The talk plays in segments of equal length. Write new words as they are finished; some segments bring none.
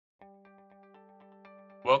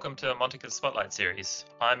welcome to Montaka's Spotlight series.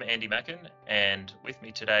 I'm Andy Mackin, and with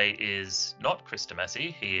me today is not Chris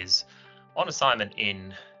DeMasi. He is on assignment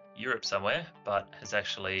in Europe somewhere, but has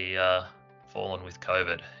actually fallen with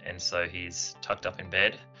COVID, and so he's tucked up in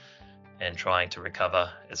bed and trying to recover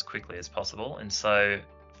as quickly as possible. And so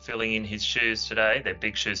filling in his shoes today, they're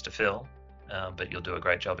big shoes to fill, but you'll do a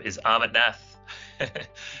great job, is Amit Nath. Hey,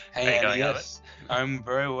 How you Andy, going, yes, I'm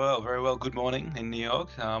very well, very well. Good morning in New York.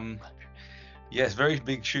 Yes, very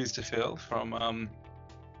big shoes to fill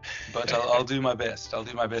but I'll do my best. I'll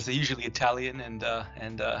do my best. They're usually Italian and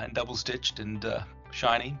double stitched and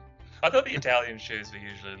shiny. I thought the Italian shoes were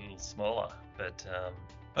usually a little smaller, but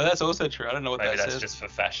Oh, that's also true. I don't know what maybe that that's says. just for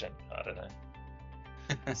fashion. I don't know.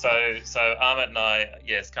 So Amit and I,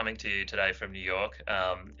 yes, coming to you today from New York.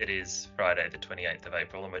 It is Friday, the 28th of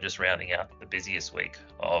April, and we're just rounding out the busiest week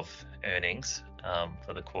of earnings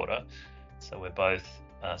for the quarter. So we're both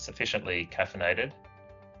sufficiently caffeinated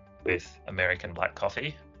with American black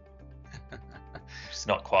coffee. It's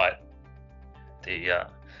not quite the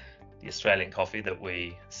Australian coffee that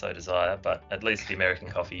we so desire, but at least the American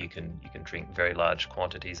coffee you can drink very large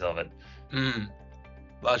quantities of it.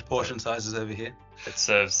 Large portion sizes over here. It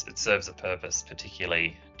serves a purpose,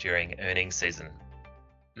 particularly during earnings season.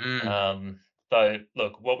 So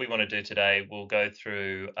look, what we want to do today, we'll go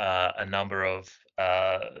through a number of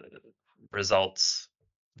results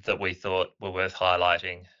that we thought were worth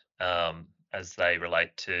highlighting as they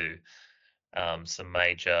relate to some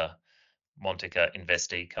major Montaka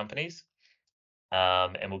investee companies.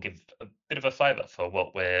 And we'll give a bit of a flavour for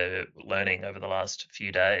what we're learning over the last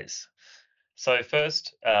few days. So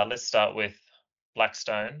first, let's start with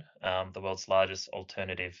Blackstone, the world's largest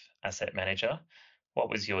alternative asset manager. What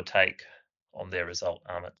was your take on their result,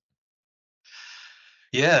 Amit?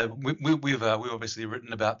 Yeah, we've obviously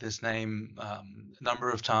written about this name a number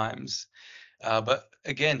of times, but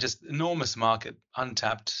again, just enormous market,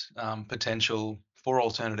 untapped potential for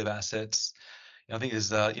alternative assets. I think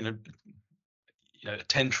there's $10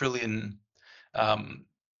 trillion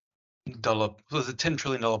was a $10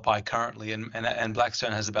 trillion pie currently, and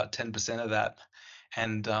Blackstone has about 10% of that,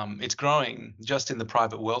 and it's growing just in the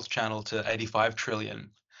private wealth channel to 85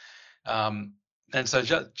 trillion. And so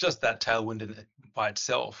just that tailwind by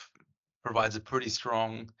itself provides a pretty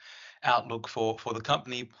strong outlook for the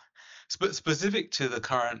company. Specific to the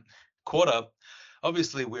current quarter,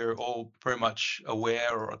 obviously we're all very much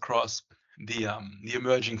aware or across the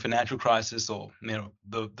emerging financial crisis, or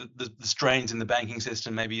the strains in the banking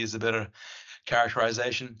system maybe is a better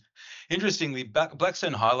characterization. Interestingly,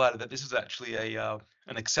 Blackstone highlighted that this is actually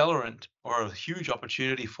an accelerant or a huge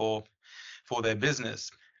opportunity for their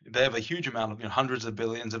business. They have a huge amount of hundreds of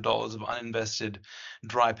billions of dollars of uninvested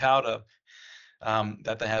dry powder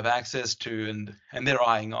that they have access to, and they're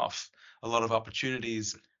eyeing off a lot of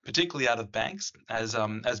opportunities, particularly out of banks, as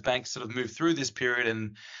banks sort of move through this period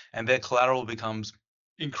and their collateral becomes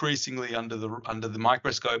increasingly under the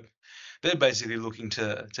microscope. They're basically looking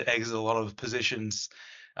to exit a lot of positions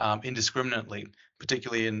indiscriminately,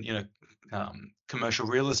 particularly in commercial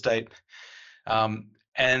real estate.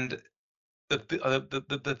 And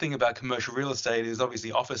the thing about commercial real estate is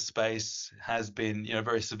obviously office space has been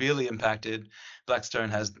very severely impacted. Blackstone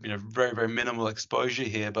has very, very minimal exposure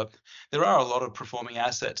here, but there are a lot of performing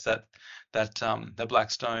assets that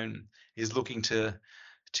Blackstone is looking to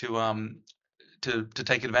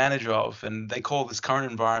take advantage of, and they call this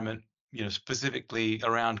current environment, specifically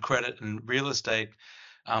around credit and real estate,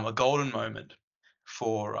 a golden moment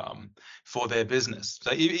for their business.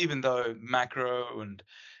 So even though macro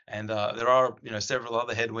and there are several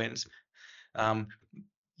other headwinds,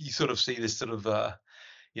 you sort of see this sort of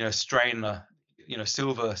strain,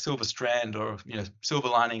 silver strand, or silver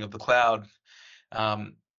lining of the cloud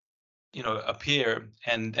appear,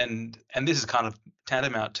 and this is kind of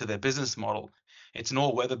tantamount to their business model. It's an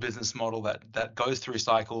all-weather business model that goes through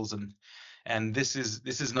cycles, and this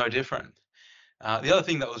is no different. The other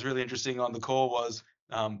thing that was really interesting on the call was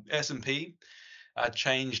S&P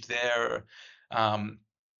changed their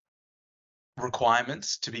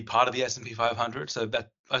requirements to be part of the S&P 500. So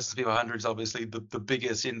that S&P 500 is obviously the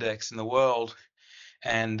biggest index in the world,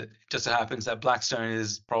 and it just so happens that Blackstone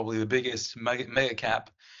is probably the biggest mega cap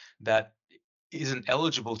that isn't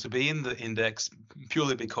eligible to be in the index,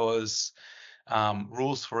 purely because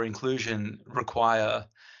rules for inclusion require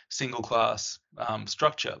single class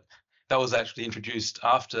structure. That was actually introduced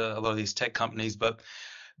after a lot of these tech companies, but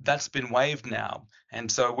that's been waived now,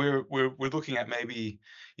 and so we're looking at maybe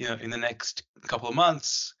in the next couple of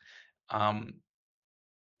months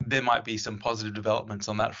there might be some positive developments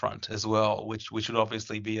on that front as well, which would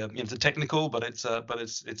obviously be it's a technical, but it's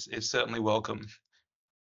certainly welcome.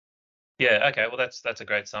 Yeah. Okay. Well, that's a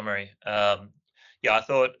great summary. Yeah, I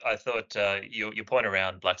thought your point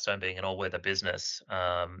around Blackstone being an all-weather business.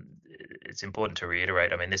 It's important to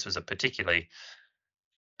reiterate. I mean, this was a particularly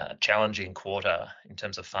challenging quarter in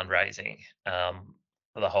terms of fundraising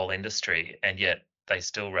for the whole industry, and yet they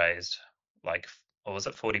still raised like what was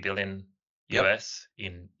it, 40 billion Yep. US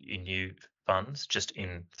in new funds just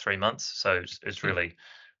in 3 months. So it's really,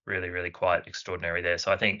 really, really quite extraordinary there.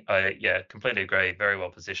 So I think yeah, completely agree. Very well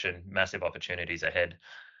positioned, massive opportunities ahead.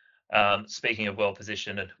 Speaking of well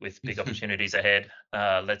positioned and with big opportunities ahead,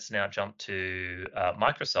 let's now jump to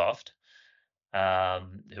Microsoft,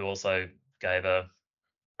 who also gave a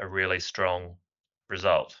really strong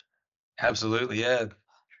result. Absolutely, yeah.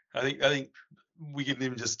 I think we can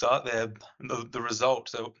even just start there. The result.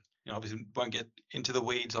 So, obviously won't get into the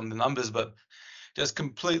weeds on the numbers, but just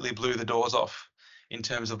completely blew the doors off in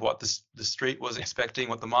terms of what the street was expecting,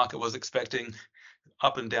 what the market was expecting,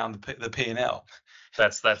 up and down the P&L.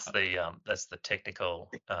 That's the technical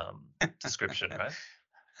description, right?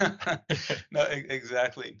 No,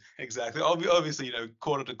 exactly. Obviously,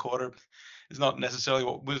 quarter to quarter is not necessarily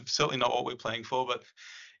certainly not what we're playing for, but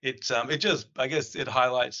it just, I guess, it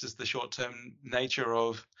highlights just the short-term nature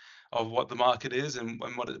of what the market is and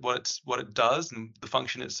what it does and the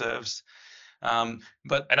function it serves.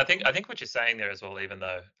 But And I think what you're saying there as well, even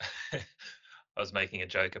though I was making a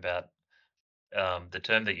joke about the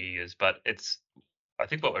term that you use, but I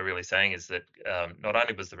think what we're really saying is that not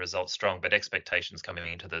only was the result strong, but expectations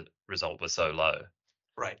coming into the result were so low,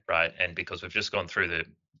 right, right? And because we've just gone through the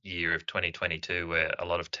year of 2022 where a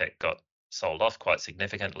lot of tech got sold off quite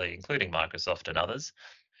significantly, including Microsoft and others.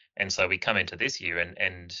 And so we come into this year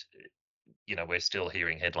and we're still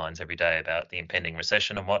hearing headlines every day about the impending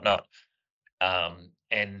recession and whatnot.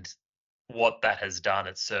 And what that has done,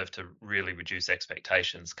 it's served to really reduce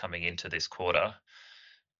expectations coming into this quarter.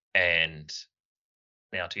 And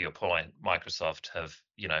now, to your point, Microsoft have,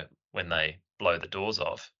 when they blow the doors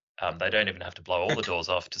off, they don't even have to blow all the doors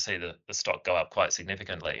off to see the stock go up quite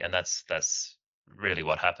significantly. And that's really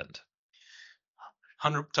what happened.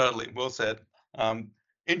 100 totally well said.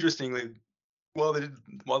 Interestingly, while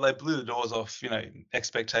they blew the doors off,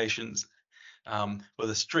 expectations for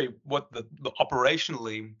the street, what the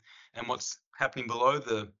operationally and what's happening below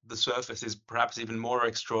the surface is perhaps even more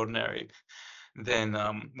extraordinary than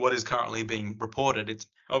what is currently being reported. It's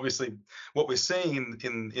obviously what we're seeing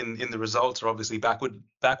in the results are obviously backward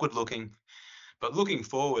looking, but looking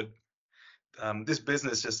forward, this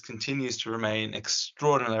business just continues to remain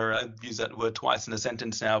extraordinary. I've used that word twice in a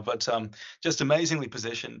sentence now, but just amazingly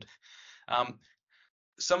positioned.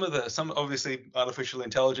 Some obviously artificial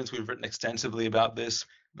intelligence, we've written extensively about this,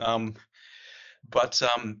 but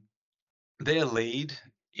their lead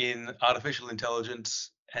in artificial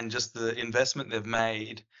intelligence and just the investment they've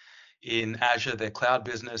made in Azure, their cloud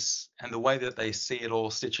business, and the way that they see it all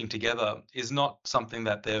stitching together is not something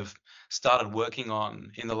that they've started working on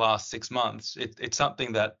in the last 6 months. It's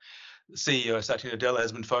something that CEO Satya Nadella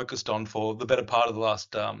has been focused on for the better part of the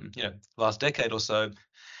last decade or so.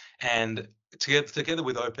 And together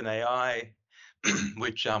with OpenAI,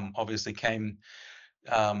 which obviously came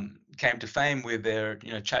to fame with their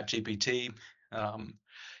ChatGPT,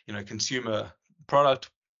 consumer product,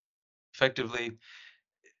 effectively.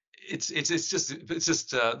 It's just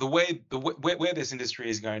the way where this industry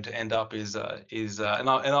is going to end up is and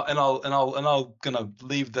I'll gonna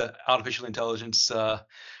leave the artificial intelligence to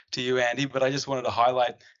you, Andy, but I just wanted to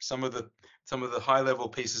highlight some of the high level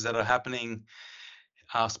pieces that are happening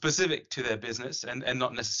specific to their business and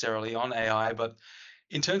not necessarily on AI, but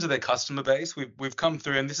in terms of their customer base, we've come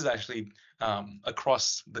through, and this is actually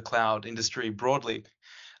across the cloud industry broadly.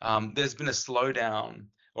 There's been a slowdown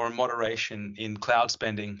or a moderation in cloud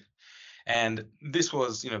spending, and this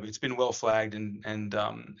was, it's been well flagged and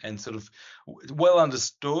sort of well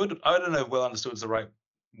understood. I don't know if well understood is the right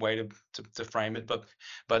way to frame it, but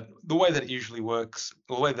the way that it usually works,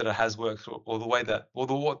 or the way that it has worked, or the way that, or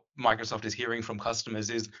what Microsoft is hearing from customers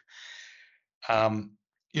is,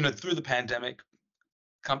 through the pandemic,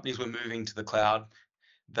 companies were moving to the cloud.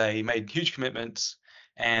 They made huge commitments,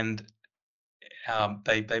 and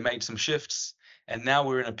they made some shifts, and now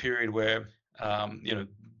we're in a period where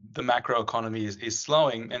the macro economy is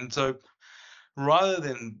slowing, and so rather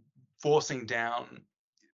than forcing down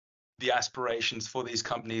the aspirations for these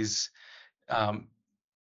companies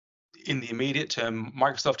in the immediate term,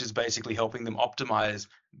 Microsoft is basically helping them optimize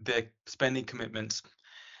their spending commitments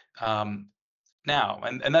now,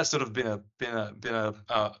 and that's sort of been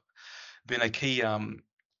a key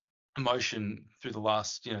motion through the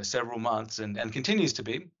last several months, and continues to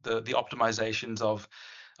be the optimizations of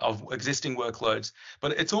of existing workloads.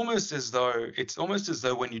 But it's almost as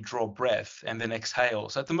though when you draw breath and then exhale.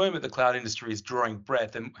 So at the moment, the cloud industry is drawing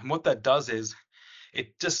breath, and what that does is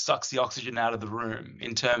it just sucks the oxygen out of the room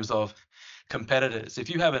in terms of competitors. If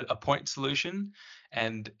you have a point solution,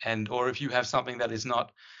 or if you have something that is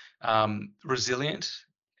not resilient,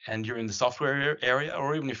 and you're in the software area,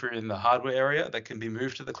 or even if you're in the hardware area that can be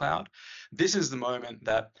moved to the cloud, this is the moment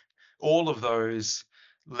that all of those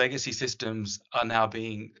legacy systems are now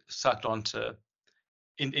being sucked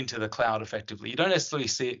into the cloud effectively. You don't necessarily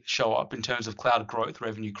see it show up in terms of cloud growth,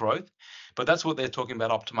 revenue growth, but that's what they're talking about: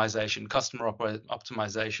 optimization, customer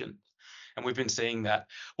optimization. And we've been seeing that.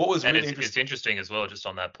 What was And really it's interesting as well, just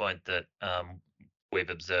on that point, that we've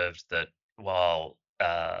observed that while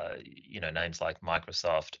names like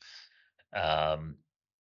Microsoft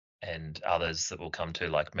and others that will come to,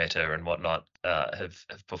 like Meta and whatnot, have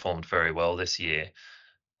performed very well this year,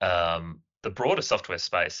 the broader software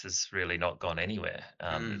space has really not gone anywhere.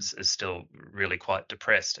 It's still really quite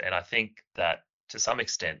depressed, and I think that to some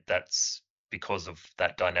extent that's because of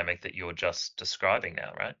that dynamic that you're just describing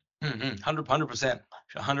now, right? 100%.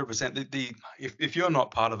 If you're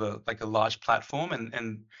not part of a large platform, and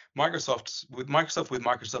with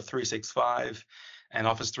Microsoft 365 and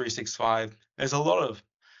Office 365, there's a lot of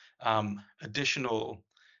additional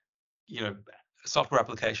software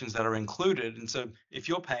applications that are included. And so if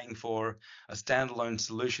you're paying for a standalone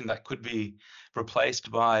solution that could be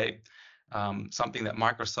replaced by something that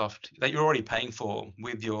you're already paying for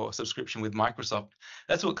with your subscription with Microsoft,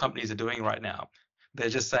 that's what companies are doing right now. They're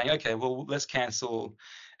just saying, okay, well, let's cancel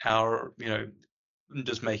our,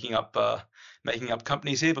 just making up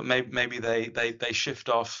companies here, but maybe they shift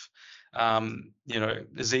off the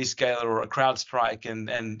Zscaler or a CrowdStrike and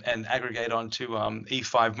aggregate onto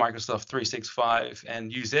E5 Microsoft 365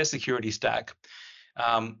 and use their security stack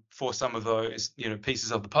for some of those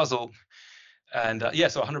pieces of the puzzle. And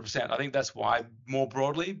so 100%. I think that's why, more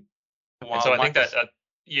broadly. And so I think that I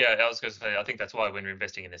was going to say, I think that's why when we're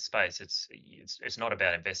investing in this space, it's not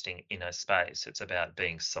about investing in a space. It's about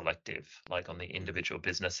being selective, like on the individual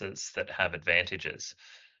businesses that have advantages.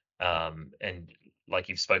 And like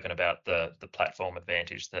you've spoken about the platform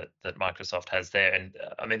advantage that Microsoft has there. And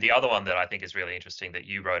I mean, the other one that I think is really interesting that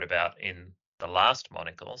you wrote about in the last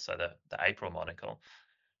monocle, so the April monocle,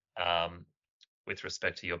 with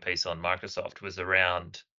respect to your piece on Microsoft, was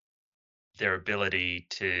around their ability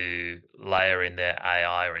to layer in their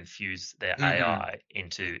AI or infuse their AI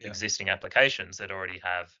into existing applications that already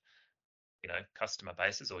have, customer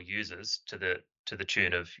bases or users to the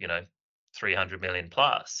tune of 300 million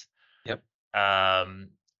plus. Yep.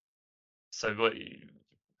 So what?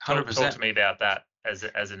 Talk to me about that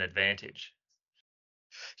as an advantage.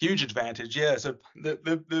 Huge advantage, yeah. So they're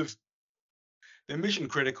mission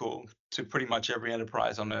critical to pretty much every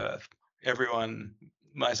enterprise on Earth. Everyone,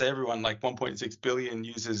 when I say everyone, like 1.6 billion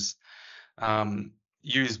users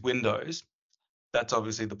use Windows. That's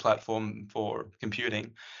obviously the platform for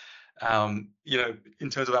computing. In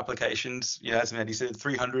terms of applications, as Andy said,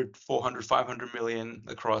 300, 400, 500 million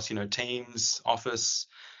across, Teams, Office,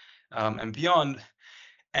 and beyond.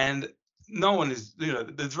 And no one is,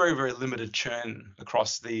 there's very, very limited churn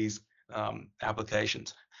across these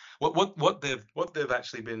applications. What they've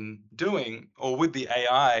actually been doing, or with the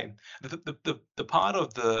AI, the part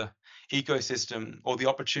of the ecosystem or the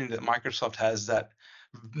opportunity that Microsoft has that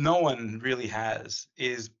no one really has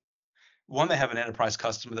is, one, they have an enterprise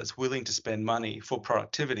customer that's willing to spend money for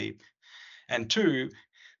productivity, and two,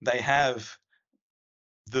 they have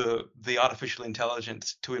the artificial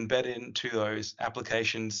intelligence to embed into those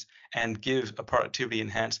applications and give a productivity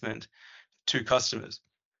enhancement to customers.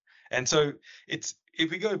 And so if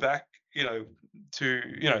we go back, to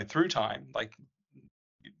through time, like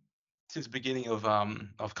since the beginning of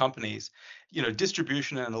companies,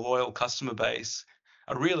 distribution and a loyal customer base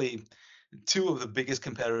are really two of the biggest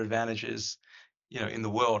competitive advantages in the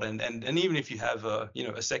world. And even if you have a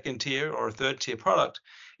second tier or a third tier product,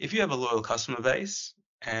 if you have a loyal customer base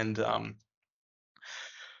and a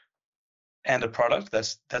product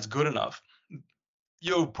that's good enough,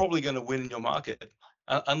 you're probably going to win in your market.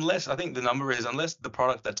 Unless, I think the number is, unless the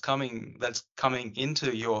product that's coming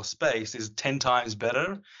into your space is 10 times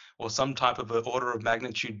better or some type of an order of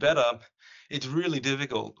magnitude better, it's really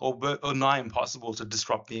difficult or nigh impossible to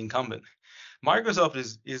disrupt the incumbent. Microsoft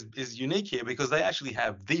is unique here because they actually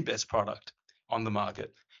have the best product on the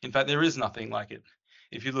market. In fact, there is nothing like it.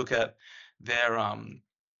 If you look at their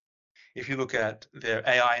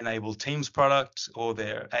AI-enabled Teams product or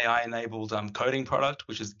their AI-enabled coding product,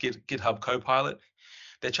 which is GitHub Copilot,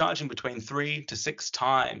 they're charging between 3 to 6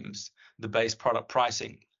 times the base product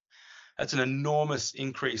pricing. That's an enormous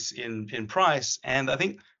increase in price. And I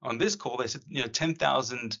think on this call they said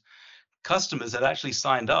 10,000 customers had actually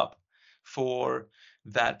signed up for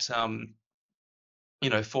that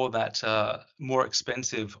more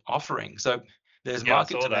expensive offering. So there's Yeah, I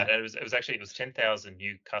market saw that. demand. And it was 10,000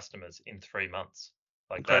 new customers in 3 months.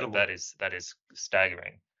 Like Incredible. that is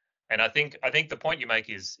staggering. And I think the point you make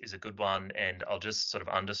is a good one, and I'll just sort of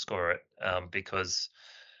underscore it, because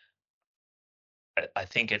I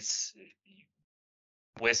think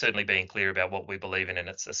we're certainly being clear about what we believe in, and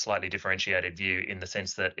it's a slightly differentiated view in the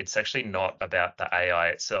sense that it's actually not about the AI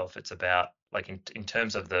itself. It's about, like, in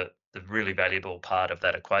terms of the really valuable part of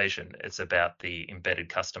that equation, it's about the embedded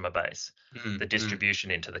customer base, the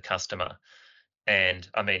distribution into the customer. And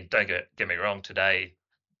I mean, don't get me wrong, today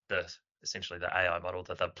essentially the AI model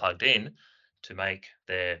that they've plugged in to make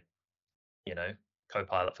their,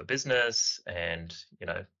 Copilot for Business and,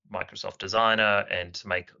 Microsoft Designer, and to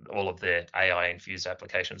make all of their AI infused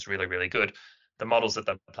applications really, really good. The models that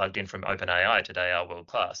they've plugged in from OpenAI today are world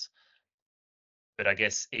class. But I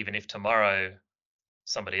guess even if tomorrow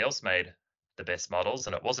somebody else made the best models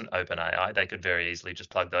and it wasn't OpenAI, they could very easily just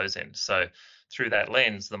plug those in. So through that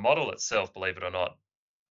lens, the model itself, believe it or not,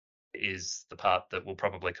 is the part that will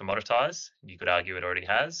probably commoditize. You could argue it already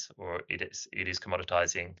has, or it is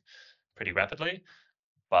commoditizing pretty rapidly.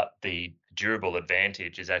 But the durable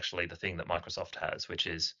advantage is actually the thing that Microsoft has, which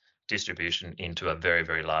is distribution into a very,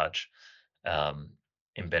 very large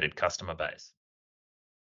embedded customer base.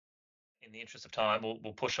 In the interest of time,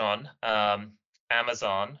 we'll push on.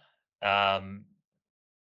 Amazon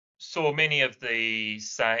saw many of the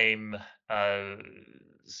same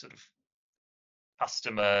sort of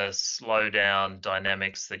customer slowdown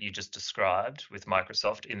dynamics that you just described with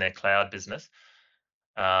Microsoft in their cloud business.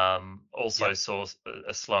 Also saw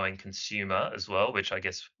a slowing consumer as well, which I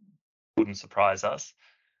guess wouldn't surprise us.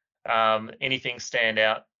 Anything stand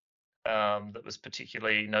out that was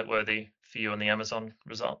particularly noteworthy for you on the Amazon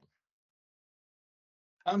result?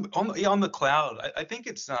 On the cloud, I think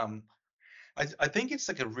it's I think it's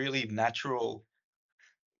like a really natural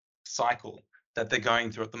cycle that they're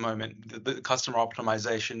going through at the moment. The customer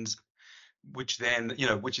optimizations, which then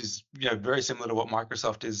which is very similar to what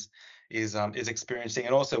Microsoft is experiencing,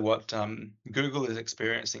 and also what Google is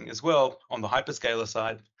experiencing as well on the hyperscaler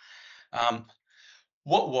side. I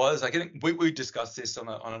think we discussed this on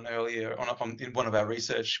an earlier in one of our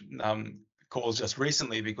research calls just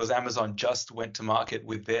recently, because Amazon just went to market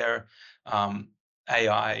with their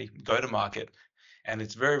AI go-to-market, and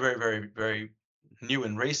it's very, very, very, very new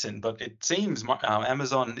and recent. But it seems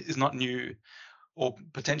Amazon is not new, or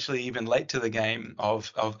potentially even late to the game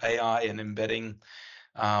of AI and embedding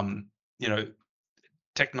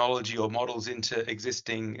technology or models into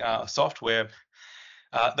existing software.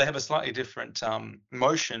 They have a slightly different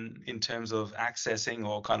motion in terms of accessing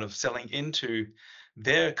or kind of selling into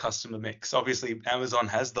their customer mix. Obviously, Amazon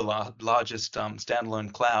has the largest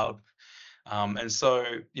standalone cloud, and so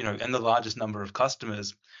and the largest number of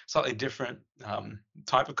customers. Slightly different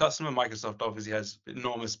type of customer. Microsoft obviously has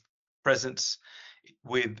enormous presence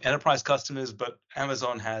with enterprise customers, but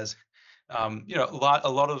Amazon has a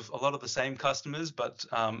lot of the same customers, but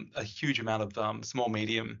a huge amount of small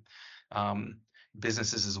medium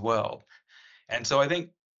businesses as well. And so I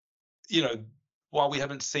think while we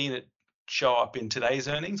haven't seen it show up in today's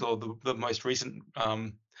earnings or the most recent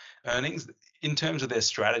earnings, in terms of their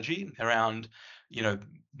strategy around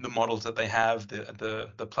the models that they have,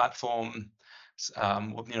 the platform,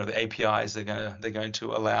 the APIs they're going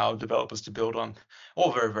to allow developers to build on,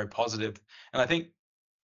 all very, very positive. And I think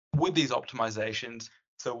with these optimizations,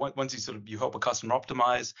 so once you help a customer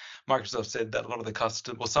optimize, Microsoft said that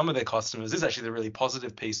some of their customers, this is actually the really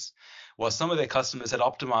positive piece, was some of their customers had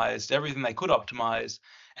optimized everything they could optimize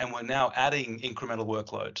and were now adding incremental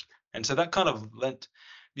workload. And so that kind of lent,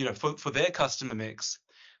 for their customer mix,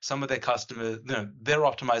 some of their customers, their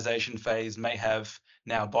optimization phase may have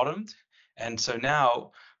now bottomed. And so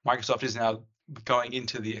now Microsoft is now going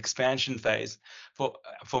into the expansion phase. For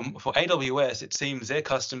AWS, it seems their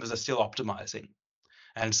customers are still optimizing.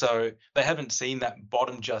 And so they haven't seen that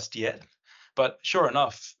bottom just yet. But sure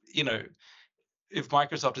enough, if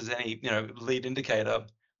Microsoft is any lead indicator,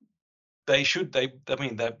 they should they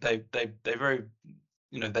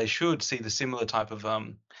should see the similar type of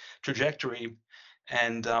trajectory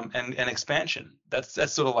and expansion. That's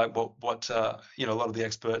sort of like what a lot of the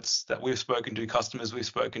experts that we've spoken to, customers we've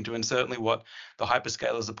spoken to, and certainly what the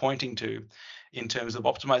hyperscalers are pointing to in terms of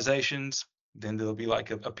optimizations. Then there'll be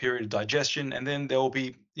like a period of digestion, and then there will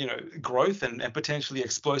be growth and potentially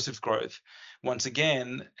explosive growth once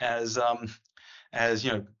again as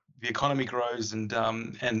the economy grows and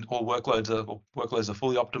all workloads are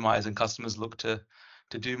fully optimized, and customers look to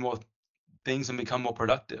do more things and become more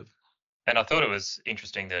productive. And I thought it was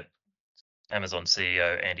interesting that Amazon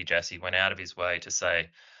CEO Andy Jassy went out of his way to say,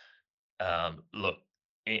 look,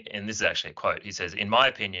 and this is actually a quote. He says, "In my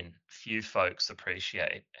opinion, few folks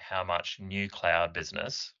appreciate how much new cloud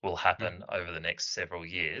business will happen over the next several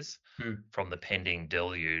years from the pending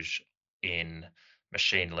deluge in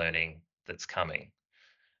machine learning that's coming."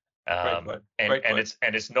 Great quote.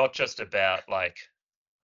 And it's not just about like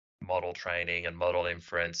model training and model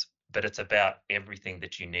inference, but it's about everything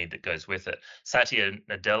that you need that goes with it. Satya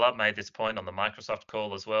Nadella made this point on the Microsoft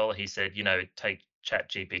call as well. He said, take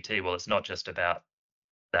ChatGPT. Well, it's not just about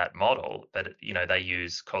that model, but they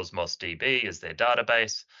use Cosmos DB as their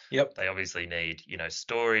database. Yep. They obviously need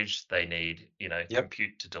storage. They need Yep.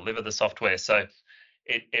 compute to deliver the software. So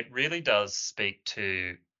it really does speak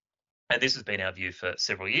to, and this has been our view for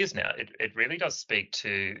several years now. It really does speak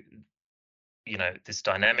to this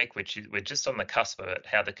dynamic, which is, we're just on the cusp of it,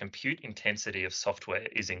 how the compute intensity of software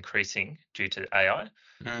is increasing due to AI.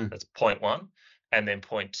 That's point one. And then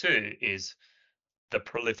point two is the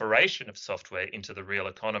proliferation of software into the real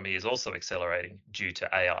economy is also accelerating due to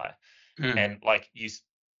AI. And like you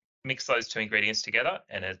mix those two ingredients together,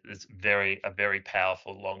 and it's a very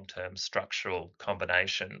powerful long-term structural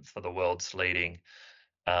combination for the world's leading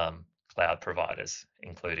cloud providers,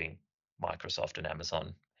 including Microsoft and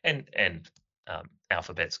Amazon, and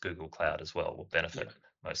Alphabet's Google Cloud as well will benefit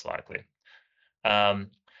most likely.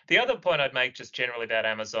 The other point I'd make just generally about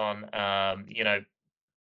Amazon,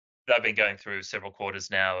 they've been going through several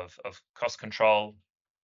quarters now of cost control.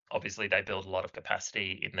 Obviously, they build a lot of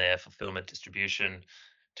capacity in their fulfillment, distribution,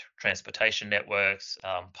 transportation networks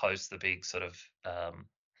post the big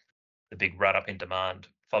the big run up in demand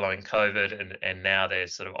following COVID, and now they're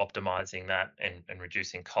sort of optimizing that and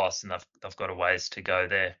reducing costs, and they've got a ways to go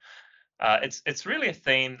there. It's really a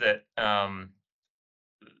theme that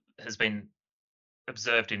has been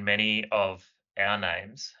observed in many of our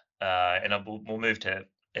names, and we'll move to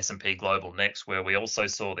S&P Global next, where we also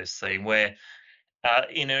saw this theme where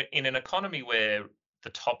in an economy where the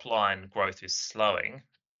top line growth is slowing,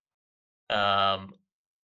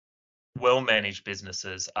 well-managed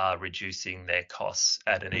businesses are reducing their costs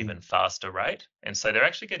at an even faster rate, and so they're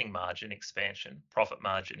actually getting margin expansion, profit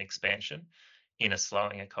margin expansion, in a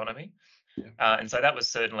slowing economy. And so that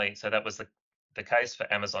was the case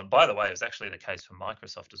for Amazon. By the way, it was actually the case for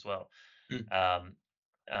Microsoft as well.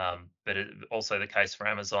 But also the case for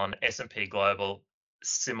Amazon. S&P Global,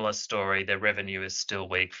 similar story. Their revenue is still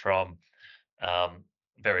weak from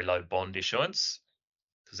very low bond issuance,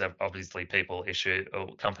 because obviously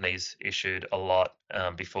companies issued a lot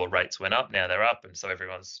before rates went up. Now they're up, and so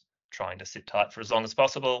everyone's trying to sit tight for as long as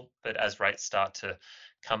possible. But as rates start to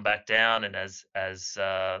come back down, and as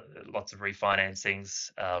lots of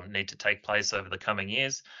refinancings need to take place over the coming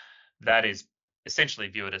years, that is essentially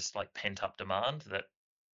viewed as like pent-up demand that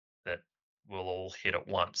will all hit at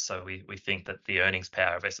once. So we think that the earnings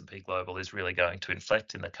power of S&P Global is really going to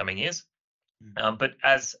inflect in the coming years. But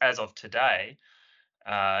as of today,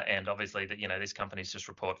 and obviously that these companies just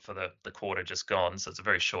report for the quarter just gone, so it's a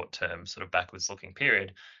very short-term sort of backwards-looking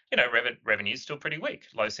period. Revenue is still pretty weak,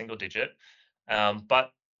 low single digit,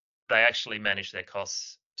 but they actually manage their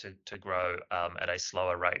costs to grow at a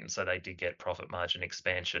slower rate, and so they did get profit margin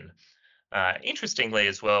expansion. Interestingly,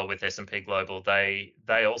 as well, with S&P Global, they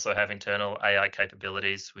also have internal AI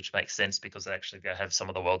capabilities, which makes sense because they have some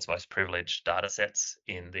of the world's most privileged data sets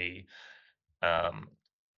in the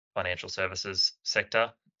financial services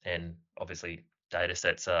sector, and obviously data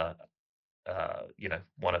sets are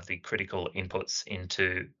one of the critical inputs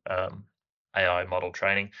into AI model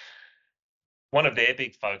training. One of their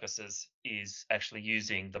big focuses is actually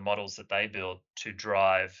using the models that they build to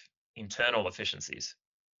drive internal efficiencies,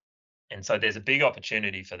 and so there's a big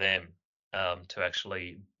opportunity for them to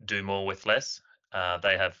actually do more with less.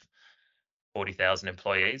 They have 40,000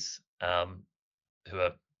 employees who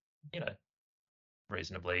are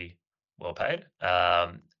reasonably well paid,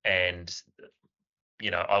 and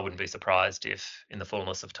I wouldn't be surprised if in the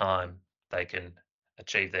fullness of time they can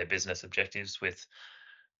achieve their business objectives with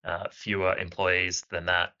fewer employees than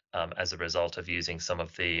that, as a result of using some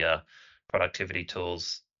of the productivity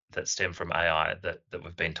tools that stem from AI that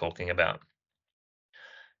we've been talking about.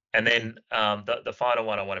 And then the final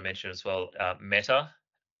one I want to mention as well, Meta,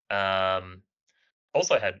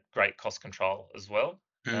 also had great cost control as well.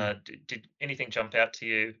 Did anything jump out to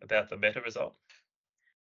you about the Meta result?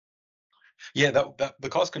 Yeah, that the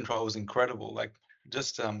cost control was incredible. Like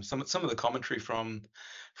just some of the commentary from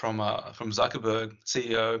Zuckerberg,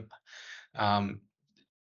 CEO,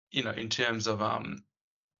 in terms of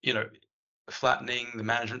flattening the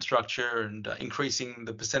management structure and increasing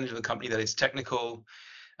the percentage of the company that is technical,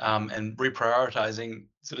 and reprioritizing,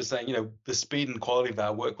 sort of saying, the speed and quality of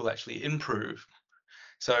our work will actually improve.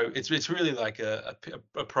 So it's really like a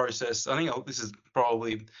process. I think this is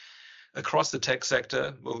probably across the tech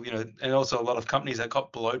sector, well, and also a lot of companies that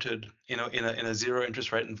got bloated, in a zero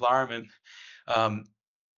interest rate environment.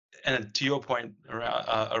 And to your point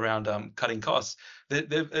around cutting costs,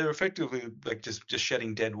 they're effectively like just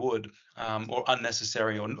shedding dead wood, or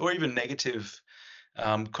unnecessary or even negative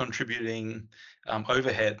contributing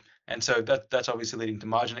overhead. And so that's obviously leading to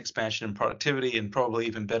margin expansion and productivity, and probably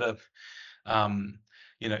even better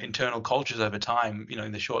internal cultures over time.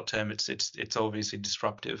 In the short term, it's obviously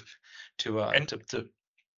disruptive to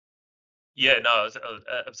Yeah, no,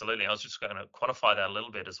 absolutely. I was just going to quantify that a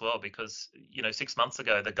little bit as well, because 6 months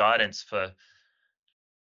ago the guidance for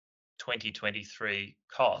 2023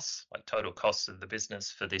 costs, like total costs of the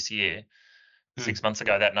business for this year, 6 months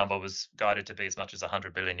ago that number was guided to be as much as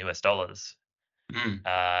 $100 billion US.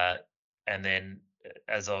 And then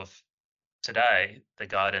as of today, the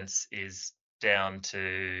guidance is down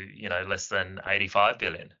to less than 85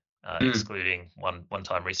 billion, excluding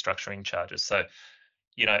one-time restructuring charges. So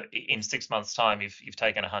in 6 months' time, you've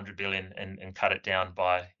taken 100 billion and cut it down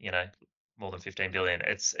by more than 15 billion.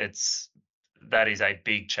 That is a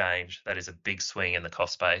big change. That is a big swing in the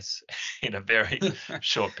cost base in a very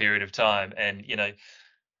short period of time. And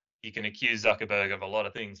you can accuse Zuckerberg of a lot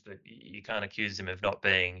of things, but you can't accuse him of not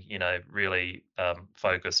being really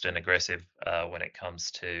focused and aggressive when it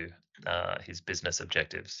comes to his business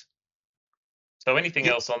objectives. So anything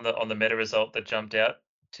else on the Meta result that jumped out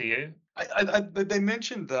to you? They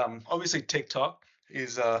mentioned, obviously TikTok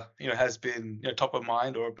is has been top of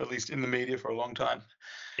mind, or at least in the media, for a long time.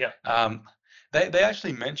 Yeah. They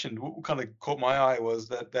actually mentioned, what kind of caught my eye was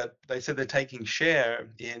that they said they're taking share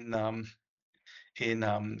in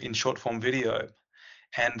short form video,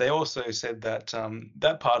 and they also said that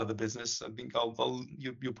that part of the business, I think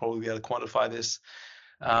you'll probably be able to quantify this,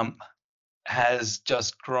 has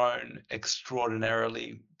just grown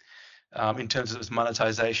extraordinarily in terms of its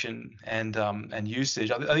monetization and usage.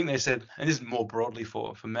 I think they said, and this is more broadly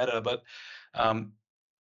for Meta, but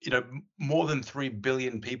more than 3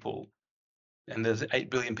 billion people, and there's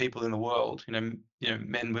 8 billion people in the world, men,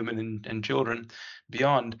 women, and children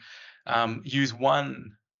beyond, use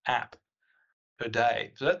one app per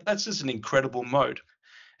day. So that's just an incredible moat.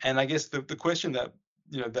 And I guess the question that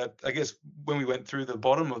that I guess when we went through the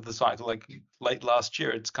bottom of the cycle, like late last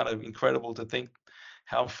year, it's kind of incredible to think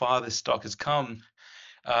how far this stock has come.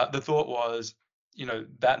 The thought was,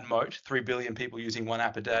 that moat, 3 billion people using one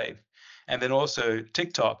app a day, and then also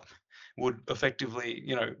TikTok would effectively,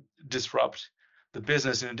 disrupt the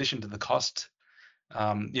business, in addition to the cost.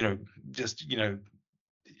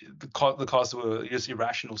 The cost of just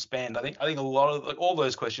irrational spend. I think a lot of all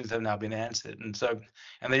those questions have now been answered, and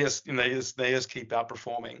they just keep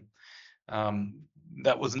outperforming.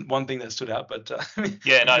 That wasn't one thing that stood out, but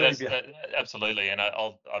yeah, no, that's absolutely. And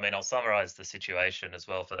I'll summarize the situation as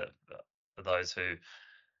well for those who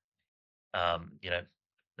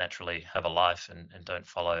naturally have a life and don't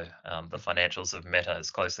follow the financials of Meta as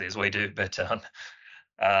closely as we do. But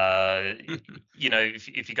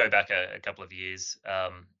if you go back a couple of years,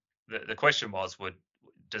 the question was,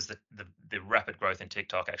 does the rapid growth in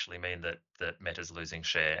TikTok actually mean that Meta's losing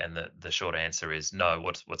share? And the short answer is no.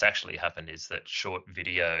 What's actually happened is that short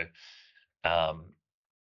video, from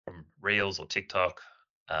Reels or TikTok,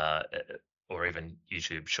 or even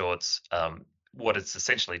YouTube Shorts, what it's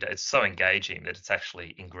essentially, it's so engaging that it's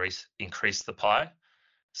actually increased the pie.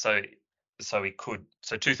 So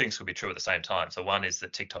two things could be true at the same time. So one is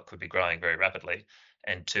that TikTok could be growing very rapidly,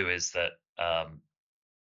 and two is that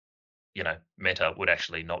Meta would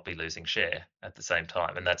actually not be losing share at the same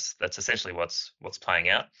time, and that's essentially what's playing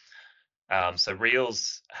out. So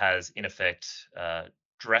Reels has in effect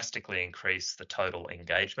drastically increased the total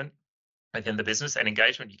engagement within the business. And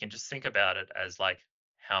engagement, you can just think about it as like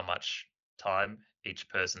how much time each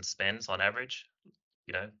person spends on average,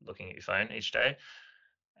 looking at your phone each day,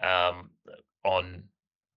 on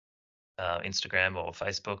Instagram or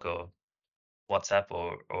Facebook or WhatsApp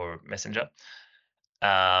or Messenger,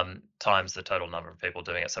 times the total number of people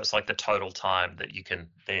doing it. So it's like the total time that you can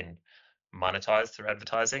then monetize through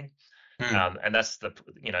advertising. And that's the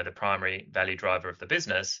primary value driver of the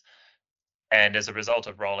business. And as a result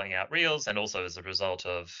of rolling out Reels, and also as a result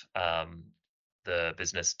of the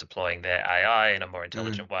business deploying their AI in a more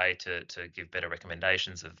intelligent way to give better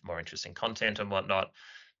recommendations of more interesting content and whatnot,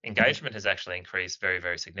 engagement has actually increased very,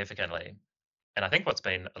 very significantly. And I think what's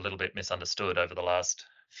been a little bit misunderstood over the last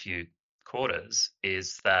few quarters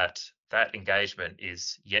is that that engagement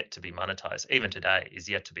is yet to be monetized. Even today is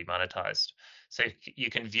yet to be monetized. So you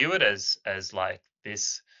can view it as like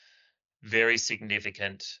this very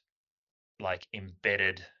significant, like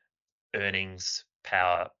embedded earnings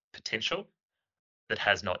power potential that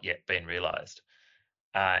has not yet been realized.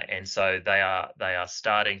 And so they are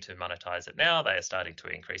starting to monetize it now. They are starting to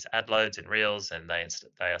increase ad loads in Reels, and they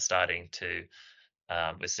are starting to.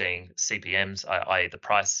 We're seeing CPMs, i.e., the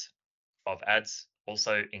price of ads,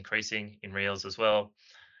 also increasing in Reels as well.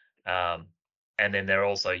 And then they're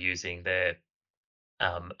also using their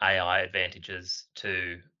AI advantages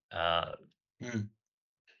to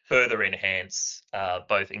further enhance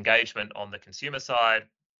both engagement on the consumer side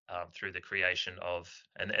through the creation of,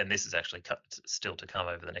 and this is actually still to come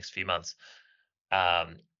over the next few months,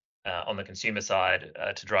 on the consumer side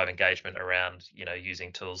to drive engagement around,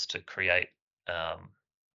 using tools to create,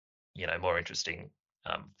 more interesting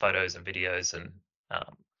photos and videos and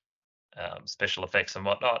special effects and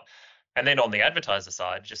whatnot. And then on the advertiser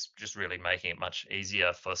side, just really making it much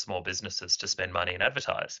easier for small businesses to spend money and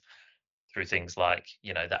advertise through things like,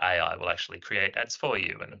 the AI will actually create ads for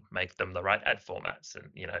you and make them the right ad formats and,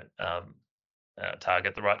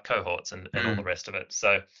 target the right cohorts and all the rest of it.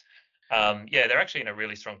 So, they're actually in a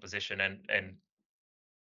really strong position. And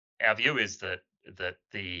our view is that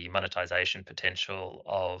the monetization potential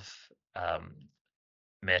of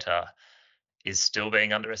Meta is still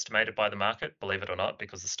being underestimated by the market, believe it or not,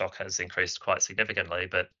 because the stock has increased quite significantly.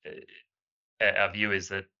 But our view is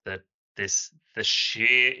that the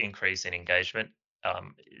sheer increase in engagement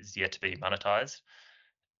is yet to be monetized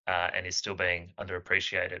and is still being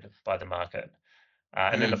underappreciated by the market.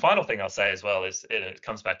 And then the final thing I'll say as well is it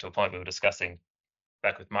comes back to a point we were discussing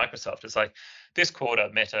back with Microsoft. It's like this quarter,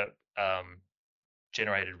 Meta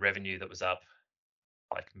generated revenue that was up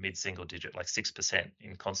like mid-single digit, like 6%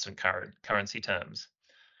 in constant currency terms.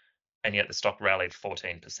 And yet the stock rallied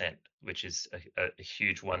 14%, which is a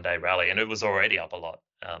huge one-day rally. And it was already up a lot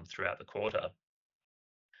throughout the quarter.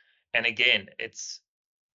 And again, it's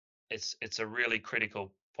a really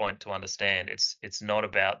critical point to understand. It's not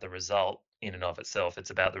about the result in and of itself. It's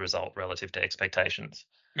about the result relative to expectations.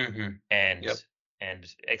 And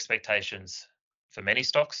expectations for many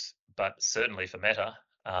stocks, but certainly for Meta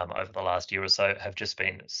over the last year or so, have just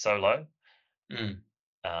been so low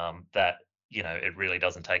that it really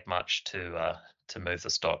doesn't take much to move the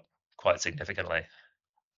stock quite significantly.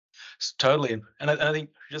 Totally, and I think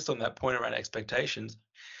just on that point around expectations,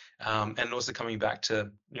 and also coming back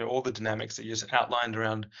to all the dynamics that you just outlined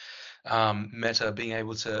around Meta being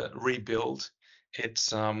able to rebuild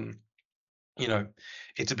its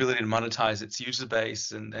its ability to monetize its user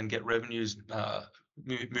base and get revenues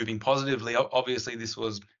moving positively. Obviously, this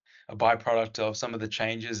was a byproduct of some of the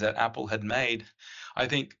changes that Apple had made. I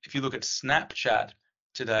think if you look at Snapchat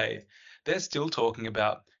today, they're still talking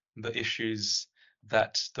about the issues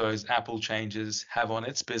that those Apple changes have on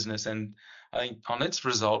its business. And I think on its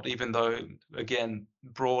result, even though, again,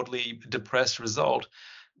 broadly depressed result,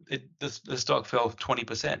 the stock fell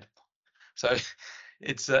 20%. So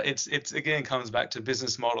it's again comes back to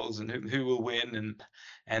business models and who will win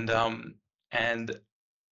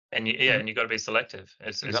and you've got to be selective.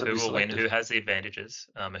 It's who will win, who has the advantages,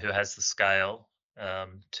 who has the scale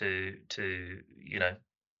to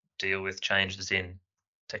deal with changes in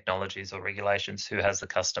technologies or regulations, who has the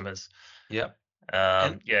customers.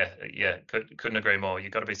 Couldn't agree more.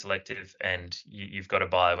 You've got to be selective, and you've got to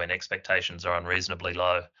buy when expectations are unreasonably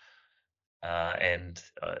low.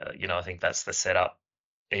 I think that's the setup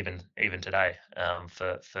even today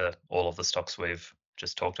for all of the stocks we've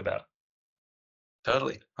just talked about.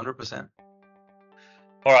 Totally, 100%.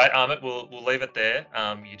 All right, Amit, we'll leave it there.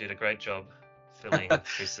 You did a great job filling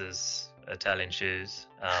Chris's Italian shoes.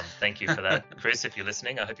 Thank you for that. Chris, if you're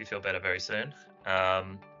listening, I hope you feel better very soon.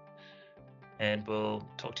 And we'll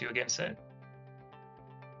talk to you again soon.